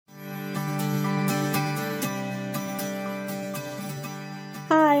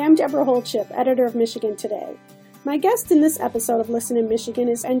I'm Deborah Holdship, editor of Michigan Today. My guest in this episode of Listen in Michigan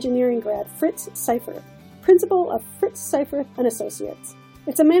is engineering grad Fritz Seifert, principal of Fritz Seifert & Associates.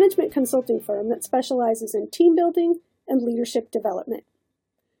 It's a management consulting firm that specializes in team building and leadership development.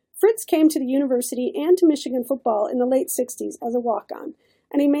 Fritz came to the university and to Michigan football in the late 60s as a walk-on,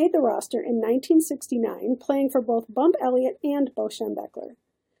 and he made the roster in 1969, playing for both Bump Elliott and Bo Schembechler.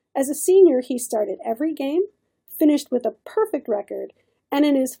 As a senior, he started every game, finished with a perfect record, and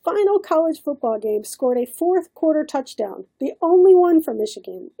in his final college football game scored a fourth-quarter touchdown, the only one for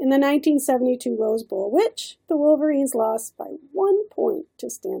Michigan, in the 1972 Rose Bowl, which the Wolverines lost by 1 point to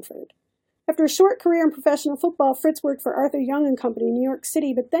Stanford. After a short career in professional football, Fritz worked for Arthur Young & Company in New York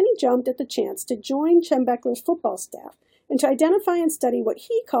City, but then he jumped at the chance to join Schembechler's football staff and to identify and study what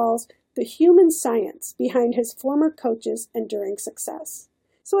he calls the human science behind his former coach's enduring success.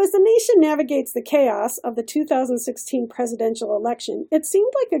 So as the nation navigates the chaos of the 2016 presidential election, it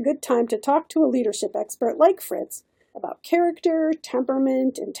seemed like a good time to talk to a leadership expert like Fritz about character,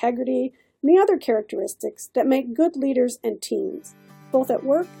 temperament, integrity, and the other characteristics that make good leaders and teams, both at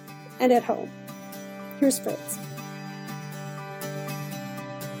work and at home. Here's Fritz.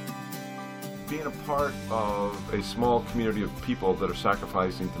 Being a part of a small community of people that are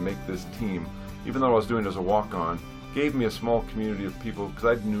sacrificing to make this team, even though I was doing it as a walk-on, gave me a small community of people because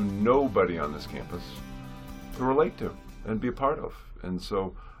I knew nobody on this campus to relate to and be a part of. And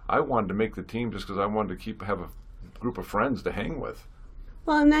so I wanted to make the team just because I wanted to have a group of friends to hang with.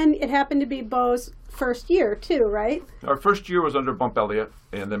 Well, and then it happened to be Bo's first year too, right? Our first year was under Bump Elliott,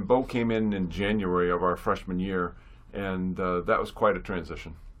 and then Bo came in January of our freshman year, and that was quite a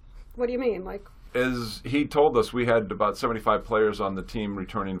transition. What do you mean? As he told us, we had about 75 players on the team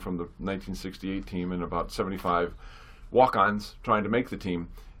returning from the 1968 team and about 75 walk-ons trying to make the team.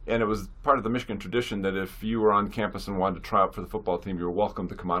 And it was part of the Michigan tradition that if you were on campus and wanted to try out for the football team, you were welcome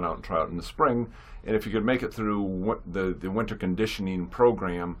to come on out and try out in the spring. And if you could make it through the winter conditioning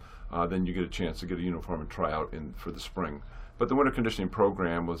program, then you get a chance to get a uniform and try out for the spring. But the winter conditioning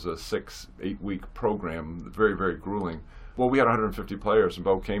program was a 6-8 week program, very, very grueling. Well, we had 150 players, and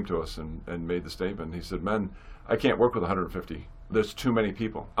Bo came to us and made the statement. He said, "Men, I can't work with 150. There's too many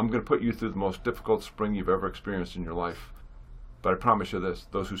people. I'm going to put you through the most difficult spring you've ever experienced in your life. But I promise you this,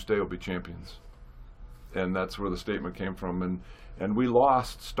 those who stay will be champions." And that's where the statement came from. And we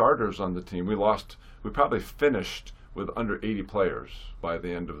lost starters on the team. We probably finished with under 80 players by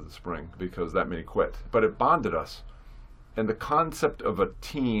the end of the spring because that many quit. But it bonded us. And the concept of a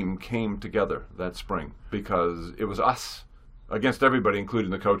team came together that spring because it was us against everybody,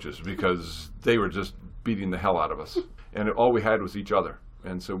 including the coaches, because they were just beating the hell out of us. And all we had was each other.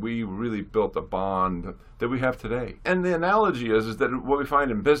 And so we really built a bond that we have today. And the analogy is that what we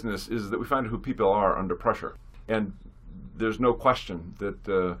find in business is that we find who people are under pressure. And there's no question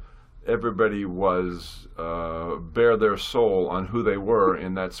that everybody was bare their soul on who they were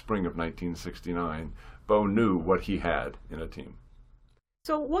in that spring of 1969. Bo knew what he had in a team.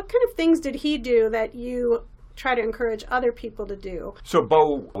 So what kind of things did he do that you try to encourage other people to do? So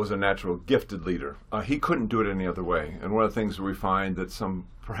Bo was a natural gifted leader. He couldn't do it any other way. And one of the things we find that some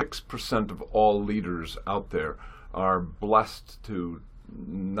 6% of all leaders out there are blessed to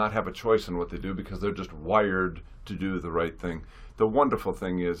not have a choice in what they do because they're just wired to do the right thing. The wonderful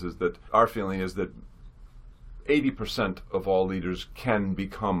thing is that our feeling is that 80% of all leaders can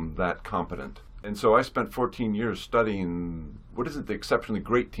become that competent. And so I spent 14 years studying what is it the exceptionally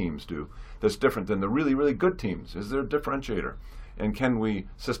great teams do that's different than the really, really good teams. Is there a differentiator? And can we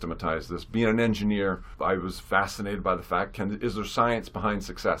systematize this? Being an engineer, I was fascinated by the fact, is there science behind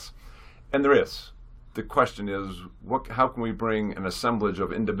success? And there is. The question is, how can we bring an assemblage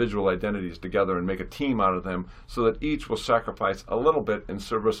of individual identities together and make a team out of them so that each will sacrifice a little bit in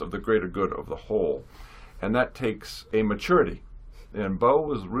service of the greater good of the whole? And that takes a maturity. And Bo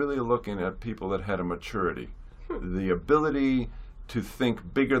was really looking at people that had a maturity, the ability to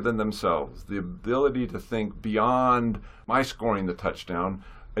think bigger than themselves, the ability to think beyond my scoring the touchdown.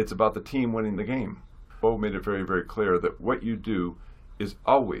 It's about the team winning the game. Bo made it very, very clear that what you do is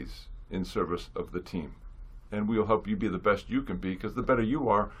always in service of the team. And we'll help you be the best you can be because the better you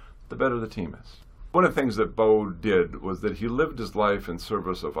are, the better the team is. One of the things that Bo did was that he lived his life in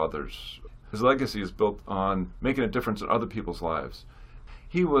service of others. His legacy is built on making a difference in other people's lives.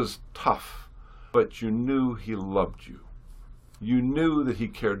 He was tough, but you knew he loved you. You knew that he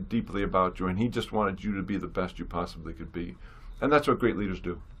cared deeply about you, and he just wanted you to be the best you possibly could be. And that's what great leaders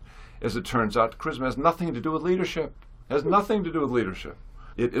do. As it turns out, charisma has nothing to do with leadership. It has nothing to do with leadership.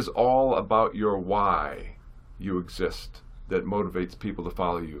 It is all about your why you exist that motivates people to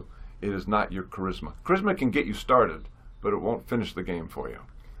follow you. It is not your charisma. Charisma can get you started, but it won't finish the game for you.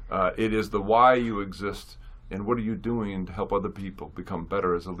 It is the why you exist and what are you doing to help other people become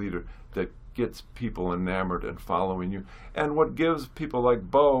better as a leader that gets people enamored and following you. And what gives people like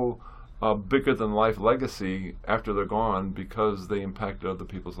Bo a bigger than life legacy after they're gone because they impacted other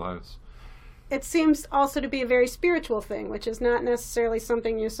people's lives. It seems also to be a very spiritual thing, which is not necessarily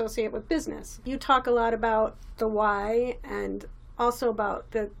something you associate with business. You talk a lot about the why and also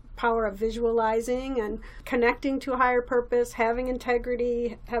about the power of visualizing and connecting to a higher purpose, having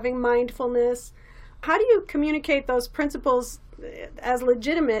integrity, having mindfulness. How do you communicate those principles as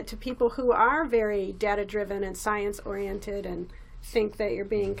legitimate to people who are very data-driven and science-oriented and think that you're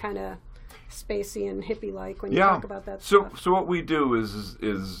being kind of spacey and hippie-like when you talk about that stuff? So what we do is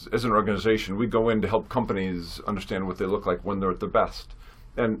as an organization, we go in to help companies understand what they look like when they're at their best.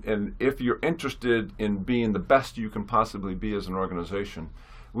 And if you're interested in being the best you can possibly be as an organization,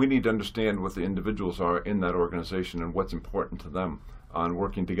 we need to understand what the individuals are in that organization and what's important to them on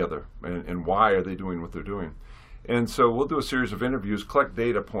working together and why are they doing what they're doing. And so we'll do a series of interviews, collect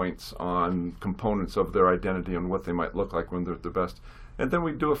data points on components of their identity and what they might look like when they're at their best. And then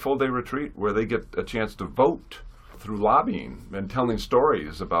we do a full-day retreat where they get a chance to vote through lobbying and telling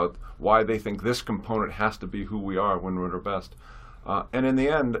stories about why they think this component has to be who we are when we're at our best. And in the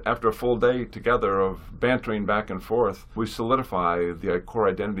end, after a full day together of bantering back and forth, we solidify the core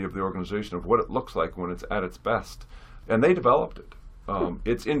identity of the organization of what it looks like when it's at its best. And they developed it.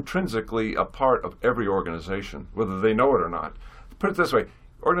 It's intrinsically a part of every organization, whether they know it or not. Put it this way,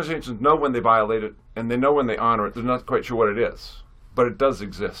 organizations know when they violate it, and they know when they honor it. They're not quite sure what it is, but it does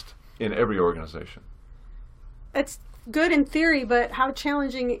exist in every organization. It's good in theory, but how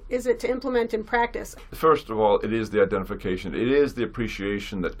challenging is it to implement in practice? First of all, it is the identification. It is the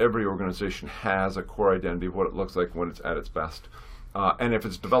appreciation that every organization has a core identity of what it looks like when it's at its best. And if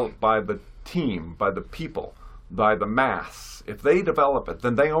it's developed by the team, by the people, by the mass, if they develop it,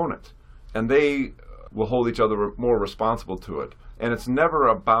 then they own it. And they will hold each other more responsible to it. And it's never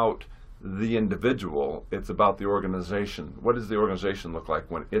about the individual, it's about the organization. What does the organization look like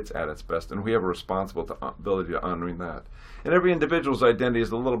when it's at its best? And we have a responsibility to honoring that. And every individual's identity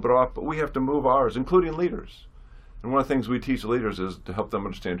is a little bit off, but we have to move ours, including leaders. And one of the things we teach leaders is to help them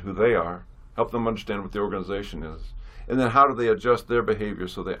understand who they are, help them understand what the organization is, and then how do they adjust their behavior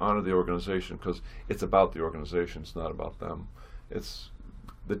so they honor the organization, because it's about the organization, it's not about them. It's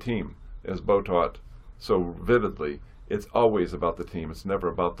the team, as Bo taught so vividly. It's always about the team. It's never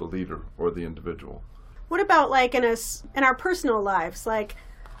about the leader or the individual. What about like in our personal lives, like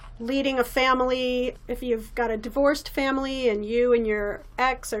leading a family? If you've got a divorced family and you and your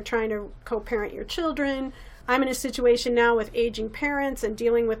ex are trying to co-parent your children. I'm in a situation now with aging parents and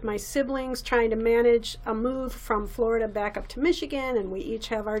dealing with my siblings, trying to manage a move from Florida back up to Michigan, and we each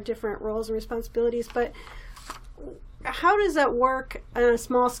have our different roles and responsibilities. But how does that work on a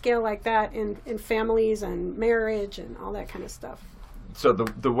small scale like that in families and marriage and all that kind of stuff? So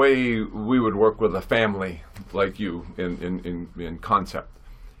the way we would work with a family like you in concept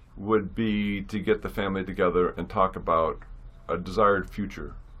would be to get the family together and talk about a desired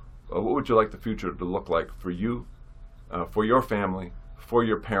future. What would you like the future to look like for you, for your family, for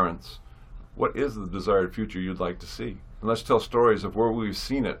your parents? What is the desired future you'd like to see? And let's tell stories of where we've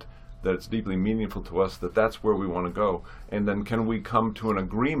seen it, that it's deeply meaningful to us, that that's where we want to go. And then can we come to an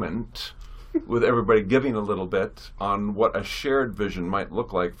agreement with everybody giving a little bit on what a shared vision might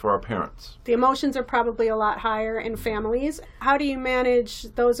look like for our parents? The emotions are probably a lot higher in families. How do you manage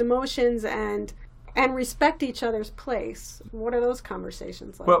those emotions and respect each other's place? What are those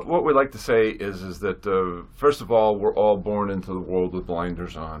conversations like? Well, what we like to say is that, first of all, we're all born into the world with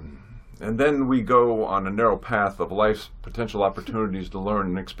blinders on. And then we go on a narrow path of life's potential opportunities to learn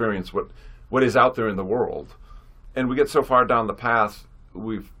and experience what is out there in the world. And we get so far down the path,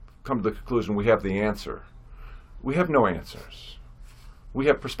 we've come to the conclusion we have the answer. We have no answers. We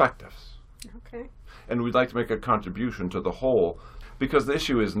have perspectives. Okay. And we'd like to make a contribution to the whole, because the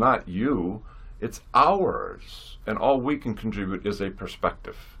issue is not you, it's ours. And all we can contribute is a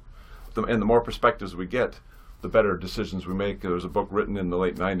perspective. And the more perspectives we get, the better decisions we make. There was a book written in the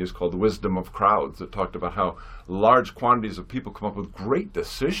late 90s called The Wisdom of Crowds that talked about how large quantities of people come up with great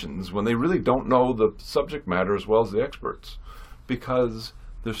decisions when they really don't know the subject matter as well as the experts, because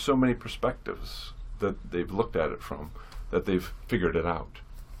there's so many perspectives that they've looked at it from, that they've figured it out.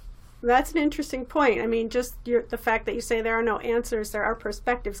 That's an interesting point. I mean, just the fact that you say there are no answers, there are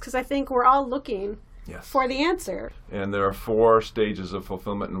perspectives, because I think we're all looking for the answer. And there are 4 stages of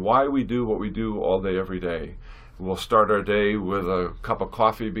fulfillment, and why we do what we do all day, every day. We'll start our day with a cup of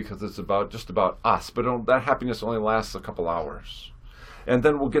coffee because it's just about us, but that happiness only lasts a couple hours. And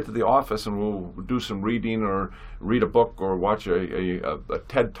then we'll get to the office and we'll do some reading or read a book or watch a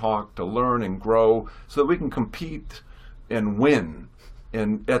TED Talk to learn and grow so that we can compete and win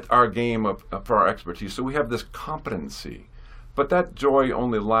at our game for our expertise. So we have this competency. But that joy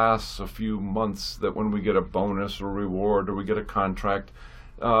only lasts a few months, that when we get a bonus or reward or we get a contract,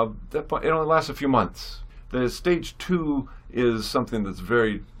 it only lasts a few months. The stage 2 is something that's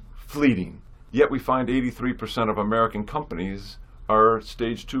very fleeting. Yet we find 83% of American companies are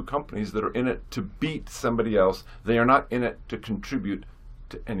stage 2 companies that are in it to beat somebody else. They are not in it to contribute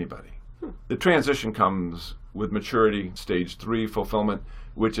to anybody. The transition comes with maturity, stage 3 fulfillment,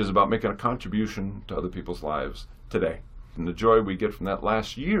 which is about making a contribution to other people's lives today. And the joy we get from that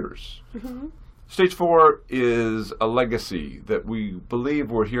lasts years. Mm-hmm. Stage 4 is a legacy that we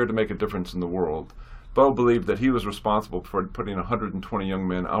believe we're here to make a difference in the world. Bo believed that he was responsible for putting 120 young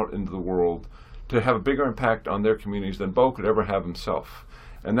men out into the world to have a bigger impact on their communities than Bo could ever have himself.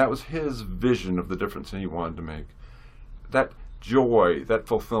 And that was his vision of the difference that he wanted to make. That joy, that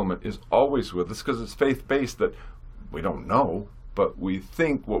fulfillment is always with us because it's faith-based, that we don't know, but we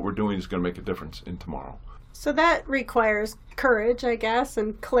think what we're doing is going to make a difference in tomorrow. So that requires courage, I guess,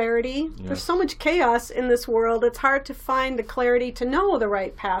 and clarity. Yes. There's so much chaos in this world, it's hard to find the clarity to know the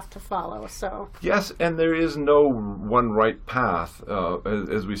right path to follow. So yes, and there is no one right path.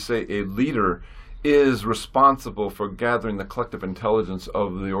 As we say, a leader is responsible for gathering the collective intelligence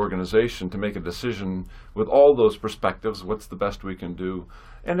of the organization to make a decision with all those perspectives, what's the best we can do.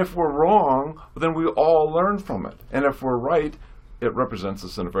 And if we're wrong, then we all learn from it. And if we're right, it represents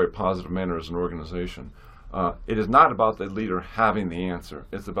us in a very positive manner as an organization. It is not about the leader having the answer.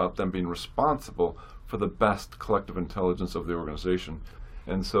 It's about them being responsible for the best collective intelligence of the organization.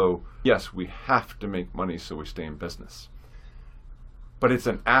 And so, yes, we have to make money so we stay in business. But it's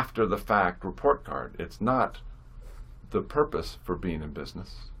an after-the-fact report card. It's not the purpose for being in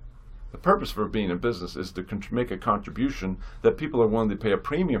business. The purpose for being in business is to make a contribution that people are willing to pay a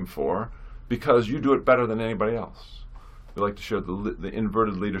premium for because you do it better than anybody else. We like to show the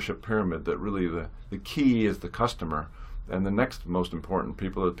inverted leadership pyramid, that really the key is the customer, and the next most important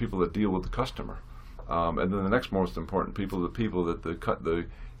people are the people that deal with the customer. And then the next most important people are the people that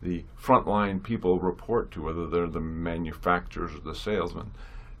the frontline people report to, whether they're the manufacturers or the salesmen.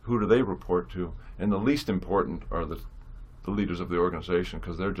 Who do they report to? And the least important are the leaders of the organization,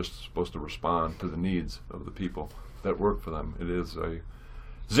 because they're just supposed to respond to the needs of the people that work for them.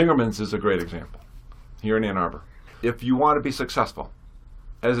 Zingerman's is a great example here in Ann Arbor. If you want to be successful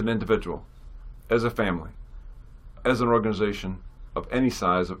as an individual, as a family, as an organization of any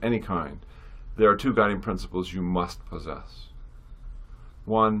size, of any kind, there are 2 guiding principles you must possess.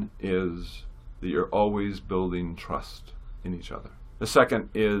 One is that you're always building trust in each other. The second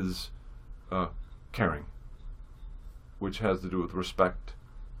is caring, which has to do with respect,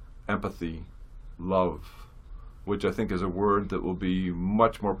 empathy, love, which I think is a word that will be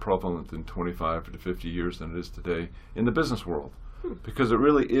much more prevalent in 25 to 50 years than it is today in the business world, because it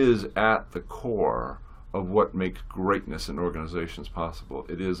really is at the core of what makes greatness in organizations possible.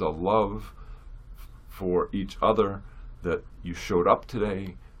 It is a love for each other, that you showed up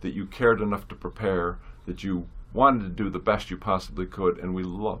today, that you cared enough to prepare, that you wanted to do the best you possibly could, and we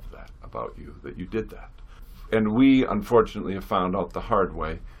love that about you, that you did that. And we, unfortunately, have found out the hard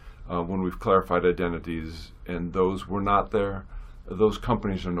way when we've clarified identities, and those were not there. Those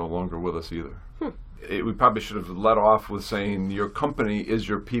companies are no longer with us either. We probably should have led off with saying your company is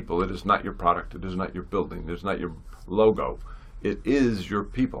your people. It is not your product. It is not your building. It is not your logo. It is your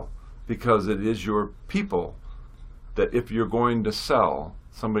people, because it is your people that if you're going to sell,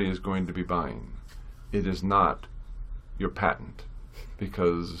 somebody is going to be buying. It is not your patent,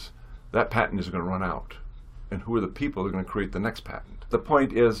 because that patent is going to run out. And who are the people that are going to create the next patent? The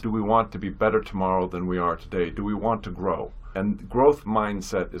point is, do we want to be better tomorrow than we are today? Do we want to grow? And growth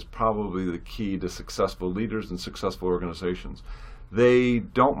mindset is probably the key to successful leaders and successful organizations. They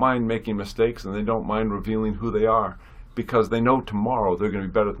don't mind making mistakes, and they don't mind revealing who they are, because they know tomorrow they're going to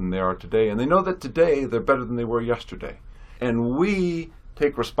be better than they are today. And they know that today they're better than they were yesterday. And we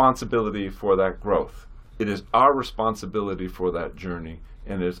take responsibility for that growth. It is our responsibility for that journey,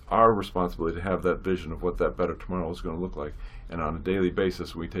 and it's our responsibility to have that vision of what that better tomorrow is going to look like. And on a daily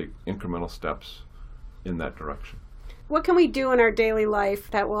basis, we take incremental steps in that direction. What can we do in our daily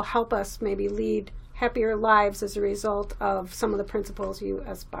life that will help us maybe lead happier lives as a result of some of the principles you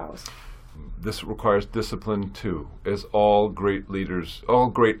espouse? This requires discipline too, as all great leaders, all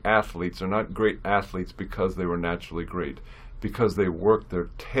great athletes are not great athletes because they were naturally great, because they worked their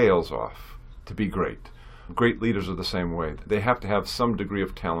tails off to be great. Great leaders are the same way. They have to have some degree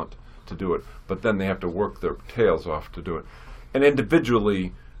of talent to do it, but then they have to work their tails off to do it. And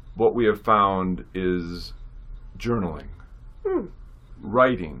individually, what we have found is journaling,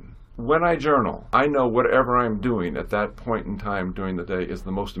 writing. When I journal, I know whatever I'm doing at that point in time during the day is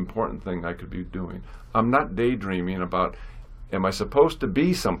the most important thing I could be doing. I'm not daydreaming about, am I supposed to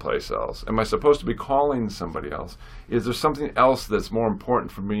be someplace else? Am I supposed to be calling somebody else? Is there something else that's more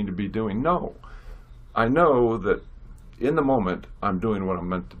important for me to be doing? No. I know that in the moment, I'm doing what I'm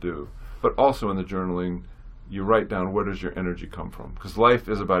meant to do. But also in the journaling, you write down, where does your energy come from? Because life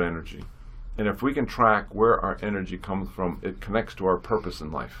is about energy. And if we can track where our energy comes from, it connects to our purpose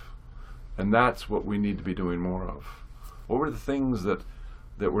in life. And that's what we need to be doing more of. What were the things that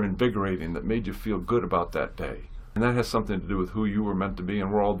were invigorating, that made you feel good about that day? And that has something to do with who you were meant to be,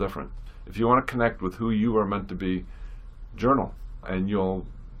 and we're all different. If you want to connect with who you are meant to be, journal, and you'll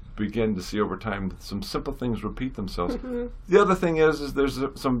begin to see over time that some simple things repeat themselves. The other thing is there's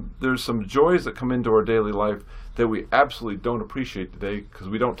some joys that come into our daily life that we absolutely don't appreciate today because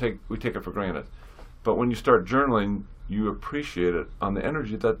we take it for granted. But when you start journaling, you appreciate it on the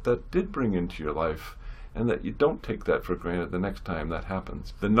energy that did bring into your life, and that you don't take that for granted the next time that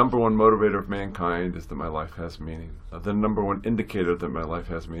happens. The number one motivator of mankind is that my life has meaning. The number one indicator that my life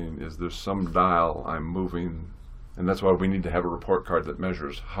has meaning is there's some dial I'm moving. And that's why we need to have a report card that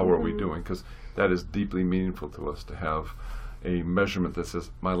measures how are we doing, because that is deeply meaningful to us, to have a measurement that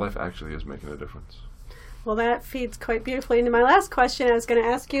says my life actually is making a difference. Well, that feeds quite beautifully into my last question. I was going to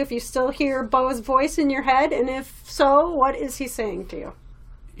ask you if you still hear Bo's voice in your head, and if so, what is he saying to you?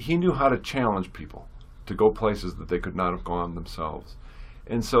 He knew how to challenge people to go places that they could not have gone themselves.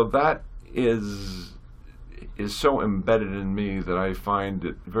 And so that is so embedded in me that I find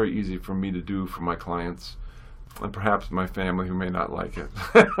it very easy for me to do for my clients, and perhaps my family who may not like it.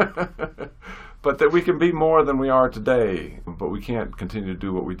 But that we can be more than we are today, but we can't continue to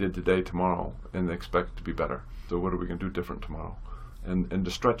do what we did today tomorrow and expect to be better. So what are we going to do different tomorrow? And to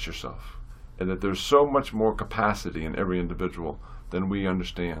stretch yourself. And that there's so much more capacity in every individual than we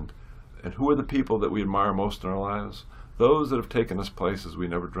understand. And who are the people that we admire most in our lives? Those that have taken us places we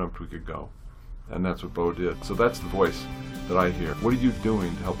never dreamt we could go. And that's what Bo did. So that's the voice that I hear. What are you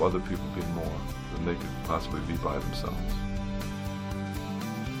doing to help other people be more than they could possibly be by themselves?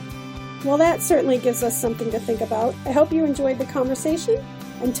 Well, that certainly gives us something to think about. I hope you enjoyed the conversation.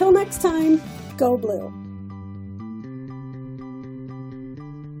 Until next time, go blue.